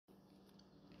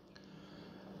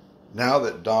Now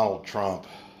that Donald Trump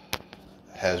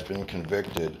has been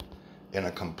convicted in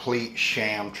a complete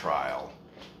sham trial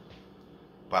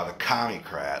by the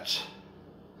Commiecrats,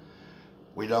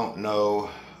 we don't know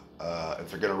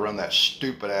if they're going to run that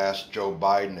stupid ass Joe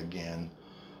Biden again,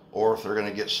 or if they're going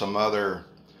to get some other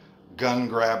gun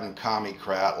grabbing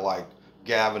Commiecrat like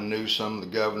Gavin Newsom, the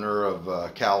governor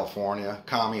of California,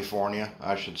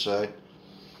 I should say,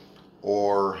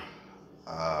 or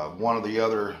one of the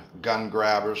other gun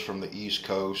grabbers from the East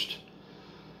Coast.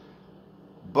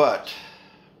 But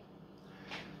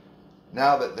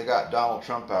now that they got Donald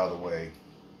Trump out of the way,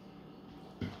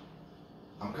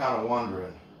 I'm kind of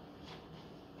wondering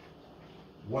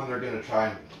when they're going to try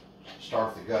and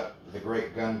start the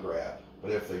great gun grab.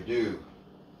 But if they do,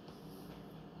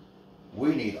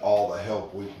 we need all the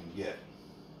help we can get.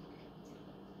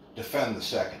 Defend the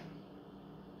second.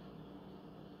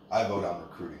 I vote on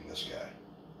recruiting this guy.